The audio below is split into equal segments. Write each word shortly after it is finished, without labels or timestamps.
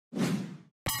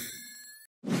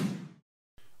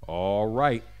All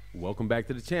right, welcome back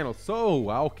to the channel. So,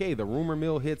 okay, the rumor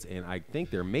mill hits, and I think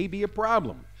there may be a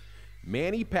problem.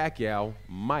 Manny Pacquiao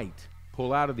might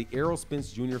pull out of the Errol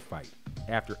Spence Jr. fight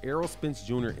after Errol Spence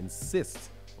Jr.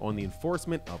 insists on the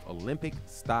enforcement of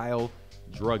Olympic-style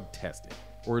drug testing,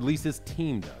 or at least his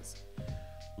team does.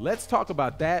 Let's talk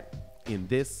about that in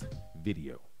this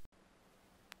video.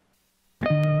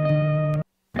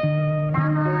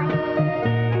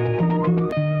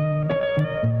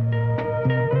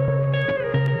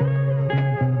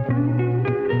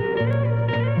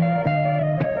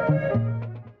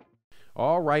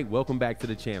 All right, welcome back to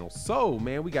the channel. So,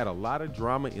 man, we got a lot of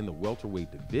drama in the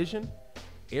welterweight division.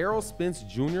 Errol Spence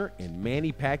Jr. and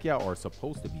Manny Pacquiao are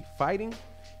supposed to be fighting.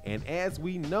 And as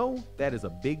we know, that is a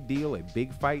big deal, a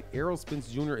big fight. Errol Spence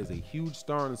Jr. is a huge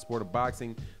star in the sport of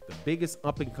boxing, the biggest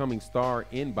up-and-coming star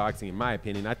in boxing, in my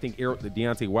opinion. I think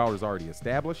Deontay Wilder is already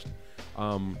established.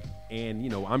 And, you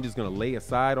know, I'm just going to lay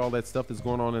aside all that stuff that's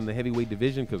going on in the heavyweight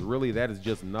division because really that is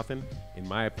just nothing, in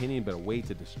my opinion, but a way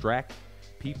to distract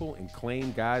people and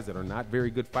claim guys that are not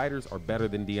very good fighters are better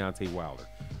than Deontay Wilder.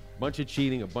 Bunch of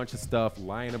cheating, a bunch of stuff,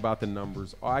 lying about the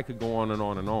numbers. Oh, I could go on and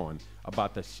on and on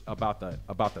about the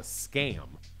scam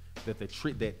that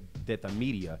the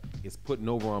media is putting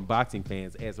over on boxing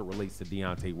fans as it relates to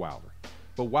Deontay Wilder.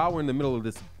 But while we're in the middle of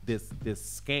this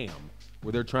scam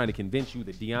where they're trying to convince you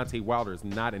that Deontay Wilder is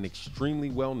not an extremely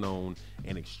well-known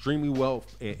and extremely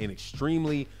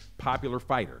popular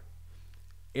fighter,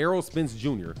 Errol Spence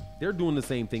Jr., they're doing the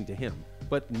same thing to him.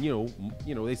 But, you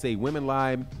know, they say women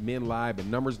lie, men lie, but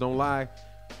numbers don't lie.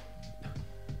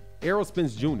 Errol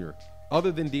Spence Jr., other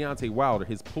than Deontay Wilder,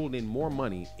 has pulled in more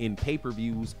money in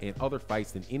pay-per-views and other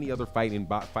fights than any other fighter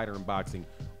in boxing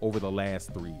over the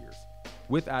last 3 years.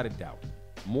 Without a doubt.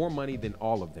 More money than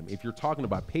all of them. If you're talking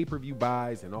about pay-per-view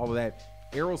buys and all of that,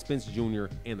 Errol Spence Jr.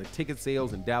 and the ticket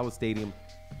sales in Dallas Stadium,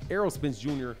 Errol Spence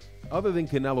Jr., other than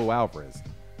Canelo Alvarez,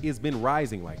 has been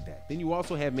rising like that. Then you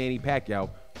also have Manny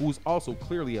Pacquiao, who's also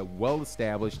clearly a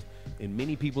well-established, in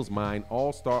many people's mind,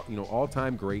 all-star, you know,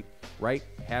 all-time great, right?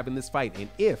 Having this fight. And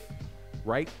if,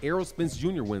 right, Errol Spence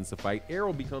Jr. wins the fight,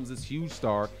 Errol becomes this huge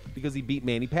star because he beat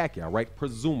Manny Pacquiao, right?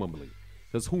 Presumably.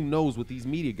 Because who knows what these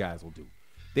media guys will do.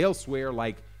 They'll swear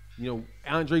like, you know,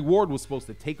 Andre Ward was supposed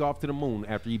to take off to the moon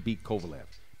after he beat Kovalev.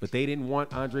 But they didn't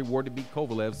want Andre Ward to beat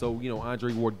Kovalev, so, you know,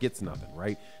 Andre Ward gets nothing,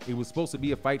 right? It was supposed to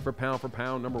be a fight for pound,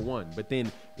 #1. But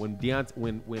then when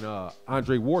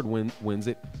Andre Ward wins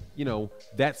it, you know,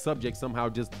 that subject somehow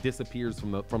just disappears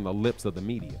from the lips of the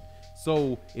media.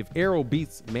 So if Errol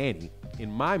beats Manny,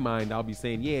 in my mind, I'll be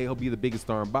saying, yeah, he'll be the biggest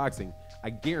star in boxing. I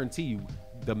guarantee you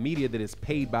the media that is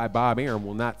paid by Bob Arum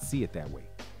will not see it that way.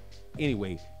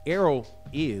 Anyway, Errol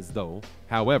is, though,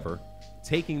 however,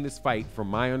 taking this fight, from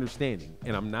my understanding,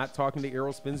 and I'm not talking to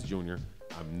Errol Spence Jr.,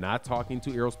 I'm not talking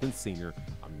to Errol Spence Sr.,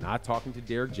 I'm not talking to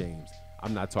Derek James,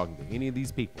 I'm not talking to any of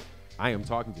these people. I am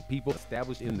talking to people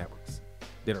established in networks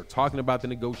that are talking about the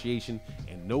negotiation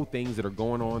and know things that are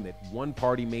going on that one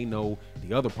party may know,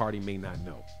 the other party may not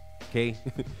know. Okay?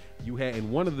 And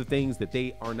one of the things that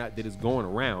that is going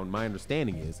around, my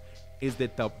understanding is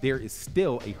that there is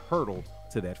still a hurdle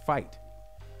to that fight.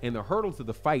 And the hurdle to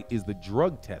the fight is the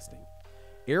drug testing.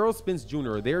 Errol Spence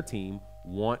Jr. or their team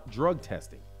want drug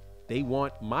testing. They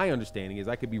want, my understanding is,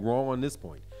 I could be wrong on this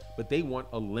point, but they want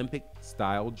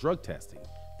Olympic-style drug testing.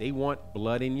 They want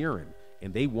blood and urine,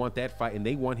 and they want that fight, and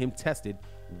they want him tested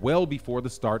well before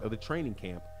the start of the training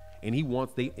camp. And they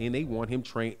want him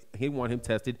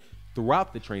tested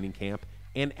throughout the training camp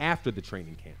and after the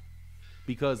training camp,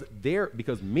 because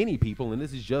many people, and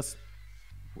this is just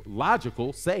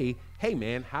logical, say, hey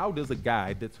man, how does a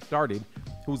guy that started,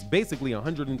 who's basically a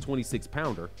 126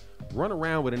 pounder, run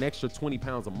around with an extra 20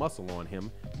 pounds of muscle on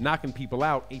him, knocking people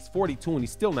out? He's 42 and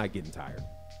he's still not getting tired.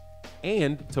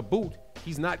 And to boot,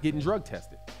 he's not getting drug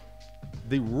tested.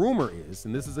 The rumor is,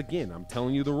 and this is, again, I'm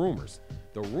telling you the rumors,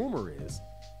 the rumor is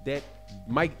that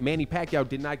Manny Pacquiao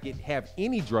did not have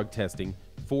any drug testing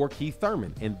for Keith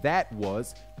Thurman, and that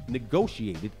was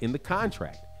negotiated in the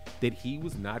contract, that he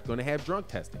was not going to have drug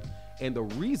testing. And the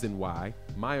reason why,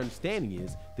 my understanding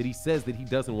is, that he says that he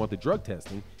doesn't want the drug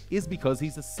testing is because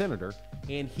he's a senator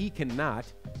and he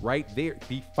cannot, right there,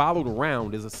 be followed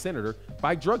around as a senator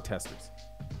by drug testers,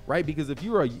 right? Because if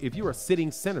you're a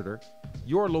sitting senator,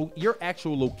 your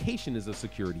actual location is a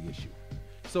security issue.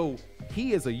 So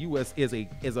he as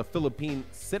a Philippine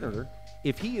senator,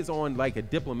 if he is on like a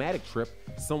diplomatic trip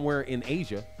somewhere in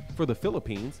Asia for the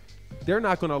Philippines, they're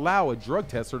not going to allow a drug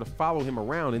tester to follow him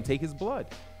around and take his blood.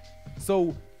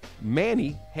 So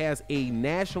Manny has a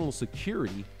national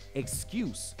security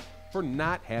excuse for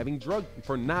not having,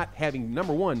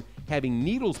 number one, having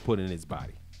needles put in his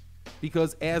body.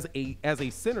 because as a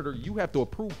senator, you have to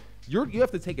approve. You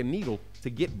have to take a needle to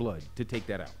get blood to take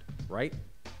that out, right?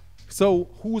 So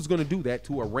who is going to do that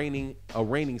to a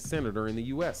reigning senator in the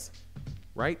U.S.,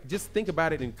 right? Just think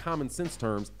about it in common sense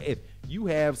terms. If you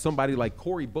have somebody like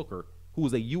Cory Booker, who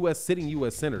is a sitting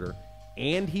U.S. senator,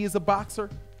 and he is a boxer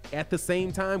at the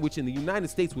same time, which in the United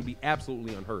States would be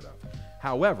absolutely unheard of.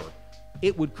 However,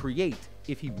 it would create,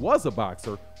 if he was a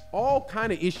boxer, all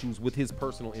kind of issues with his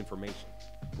personal information,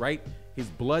 right? His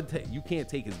blood, you can't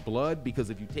take his blood, because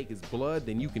if you take his blood,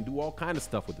 then you can do all kind of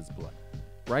stuff with his blood,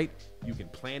 right? You can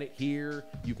plant it here,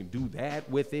 you can do that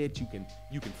with it, you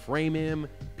can frame him.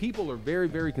 People are very,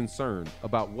 very concerned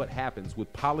about what happens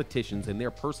with politicians and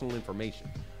their personal information.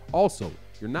 Also,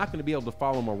 you're not going to be able to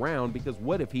follow him around, because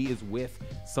what if he is with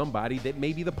somebody that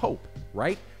may be the Pope,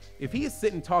 right? If he is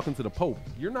sitting talking to the Pope,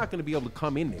 you're not going to be able to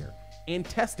come in there and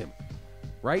test him,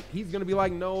 right? He's going to be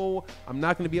like, no, I'm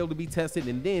not going to be able to be tested.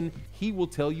 And then he will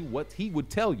tell you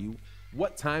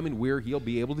what time and where he'll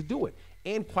be able to do it.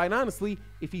 And quite honestly,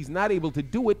 if he's not able to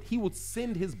do it, he will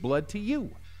send his blood to you,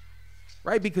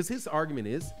 right? Because his argument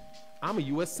is, I'm a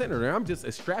U.S. senator. I'm just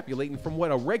extrapolating from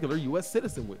what a regular U.S.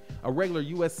 citizen would, a regular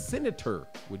U.S. senator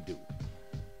would do.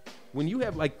 When you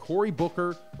have like Cory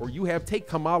Booker, or take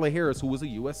Kamala Harris, who was a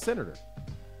U.S. senator,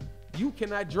 you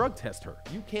cannot drug test her.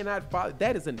 You cannot follow.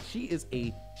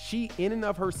 She in and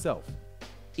of herself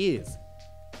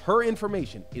her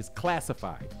information is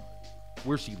classified.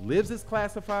 Where she lives is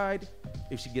classified.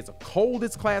 If she gets a cold,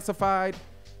 it's classified.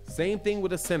 Same thing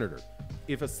with a senator.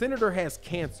 If a senator has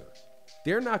cancer,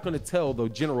 they're not going to tell the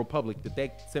general public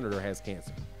that senator has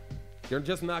cancer. They're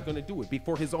just not going to do it.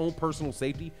 For his own personal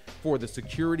safety, for the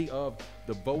security of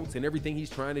the votes and everything he's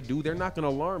trying to do, they're not going to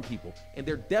alarm people. And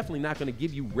they're definitely not going to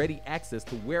give you ready access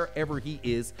to wherever he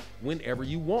is whenever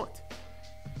you want.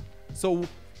 So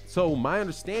my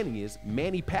understanding is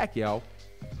Manny Pacquiao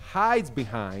hides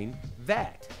behind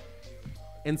that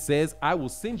and says, I will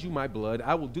send you my blood,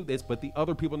 I will do this, but the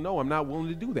other people know I'm not willing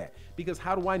to do that, because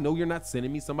how do I know you're not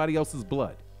sending me somebody else's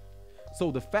blood?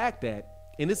 So the fact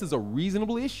that, and this is a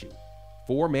reasonable issue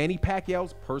for Manny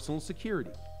Pacquiao's personal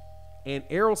security and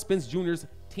Errol Spence Jr.'s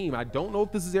team, I don't know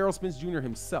if this is Errol Spence Jr.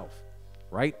 himself,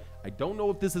 right? I don't know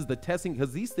if this is the testing,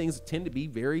 because these things tend to be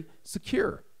very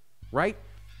secure, right?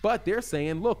 But they're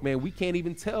saying, look, man, we can't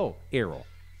even tell Errol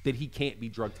that he can't be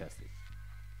drug tested,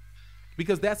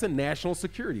 because that's a national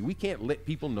security. We can't let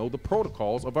people know the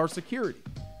protocols of our security.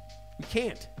 We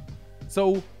can't.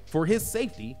 So for his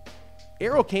safety,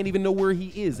 Errol can't even know where he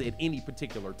is at any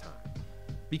particular time,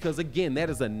 because again, that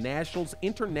is a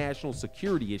international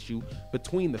security issue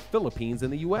between the Philippines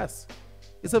and the U.S.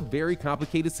 It's a very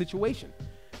complicated situation.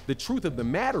 The truth of the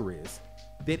matter is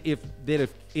that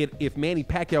if Manny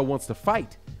Pacquiao wants to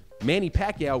fight, Manny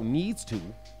Pacquiao needs to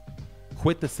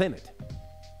quit the Senate.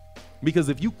 Because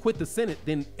if you quit the Senate,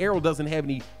 then Errol doesn't have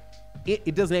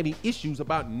any issues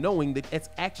about knowing that it's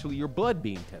actually your blood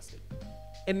being tested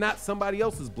and not somebody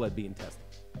else's blood being tested,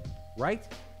 right?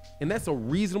 And that's a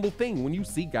reasonable thing when you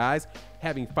see guys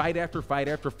having fight after fight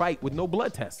after fight with no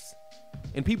blood tests.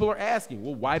 And people are asking,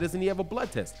 well, why doesn't he have a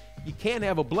blood test? You can't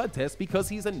have a blood test because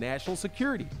he's a national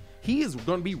security. He is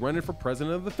going to be running for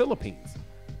president of the Philippines.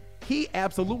 He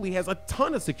absolutely has a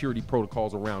ton of security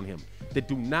protocols around him that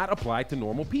do not apply to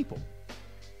normal people.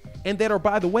 And that are,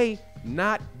 by the way,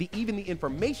 even the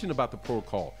information about the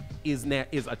protocol is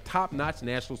a top-notch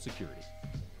national security.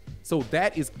 So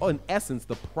that is, in essence,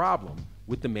 the problem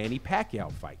with the Manny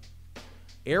Pacquiao fight.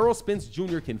 Errol Spence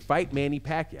Jr. can fight Manny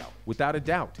Pacquiao without a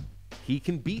doubt. He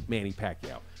can beat Manny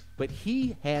Pacquiao, but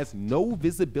he has no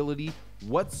visibility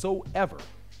whatsoever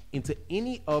into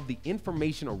any of the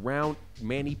information around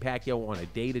Manny Pacquiao on a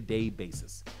day-to-day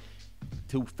basis.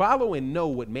 To follow and know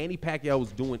what Manny Pacquiao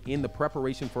was doing in the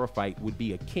preparation for a fight would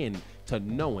be akin to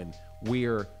knowing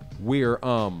who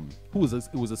was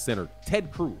a center,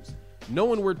 Ted Cruz.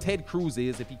 Knowing where Ted Cruz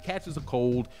is, if he catches a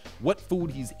cold, what food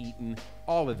he's eating,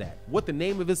 all of that. What the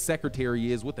name of his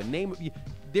secretary is,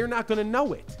 they're not going to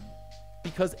know it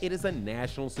because it is a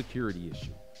national security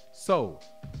issue. So,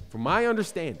 from my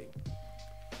understanding,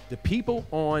 the people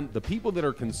that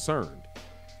are concerned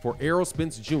for Errol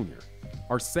Spence Jr.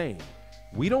 are saying,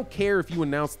 we don't care if you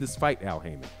announce this fight, Al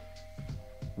Haymon.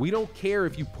 We don't care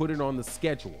if you put it on the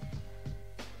schedule.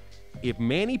 If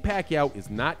Manny Pacquiao is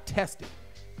not tested,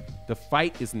 the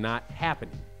fight is not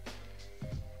happening.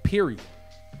 Period.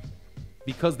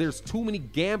 Because there's too many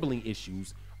gambling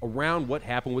issues around what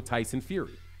happened with Tyson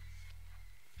Fury.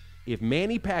 If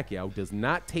Manny Pacquiao does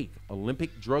not take Olympic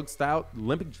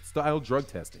style drug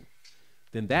testing,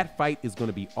 then that fight is going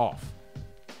to be off.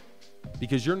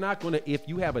 Because you're not going to, if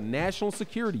you have a national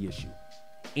security issue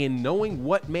in knowing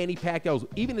what Manny Pacquiao's,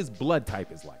 even his blood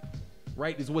type is like,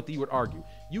 right, is what they would argue.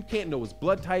 You can't know his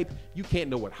blood type. You can't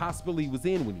know what hospital he was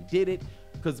in when he did it.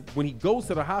 Because when he goes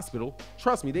to the hospital,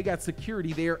 trust me, they got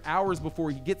security there hours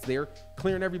before he gets there,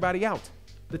 clearing everybody out.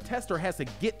 The tester has to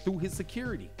get through his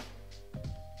security.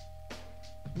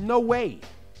 No way.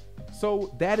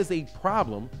 So that is a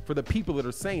problem for the people that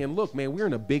are saying, look, man, we're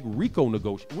in a big RICO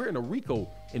negotiation. We're in a RICO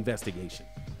investigation.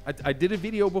 I did a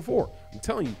video before. I'm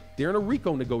telling you, they're in a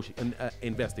RICO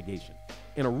investigation.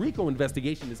 And a RICO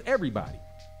investigation is everybody.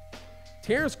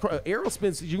 Errol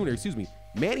Spence Jr.,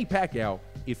 Manny Pacquiao,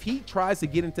 if he tries to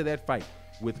get into that fight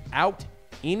without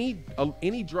any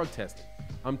drug testing,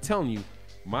 I'm telling you,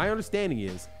 my understanding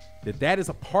is that is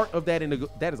a part of that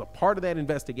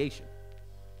investigation.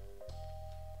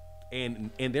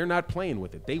 And they're not playing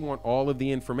with it. They want all of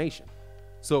the information.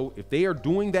 So if they are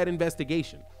doing that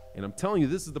investigation, and I'm telling you,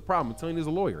 this is the problem. I'm telling you as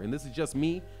a lawyer, and this is just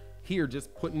me here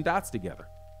just putting dots together.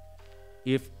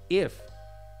 If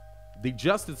the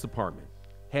Justice Department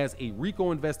has a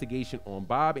RICO investigation on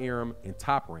Bob Arum and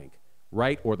Top Rank,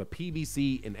 right, or the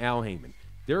PBC and Al Heyman,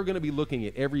 they're going to be looking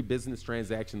at every business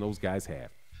transaction those guys have.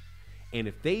 And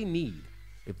if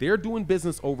they're doing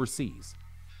business overseas,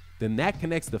 then that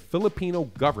connects the Filipino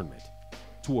government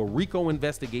to a RICO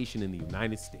investigation in the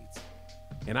United States.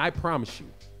 And I promise you,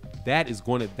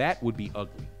 that would be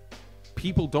ugly.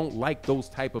 People don't like those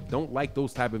type of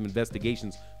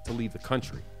investigations to leave the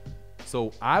country.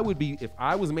 So if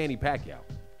I was Manny Pacquiao,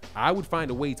 I would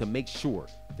find a way to make sure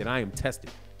that I am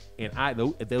tested. And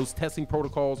those testing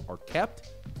protocols are kept,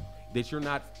 that you're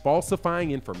not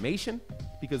falsifying information,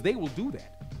 because they will do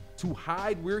that. To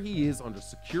hide where he is under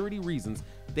security reasons,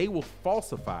 they will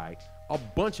falsify a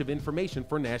bunch of information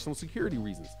for national security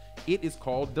reasons. It is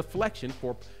called deflection,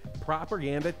 for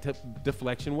propaganda,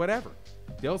 deflection, whatever.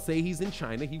 They'll say he's in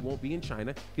China. He won't be in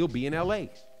China. He'll be in LA.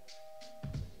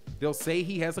 They'll say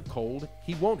he has a cold.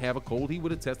 He won't have a cold. He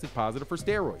would have tested positive for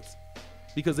steroids.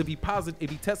 Because if he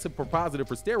tested positive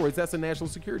for steroids, that's a national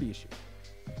security issue.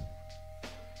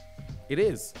 It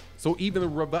is. So even the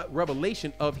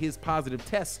revelation of his positive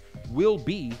tests will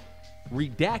be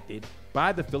redacted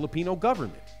by the Filipino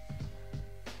government,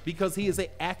 because he is an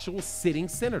actual sitting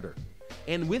senator.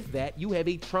 And with that, you have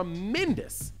a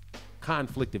tremendous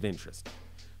conflict of interest.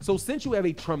 So since you have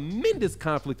a tremendous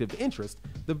conflict of interest,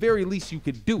 the very least you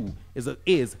could do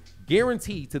is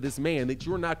guarantee to this man that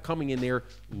you're not coming in there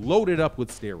loaded up with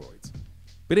steroids.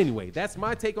 But anyway, that's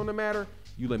my take on the matter.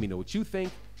 You let me know what you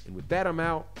think. And with that, I'm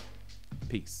out.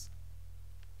 Peace.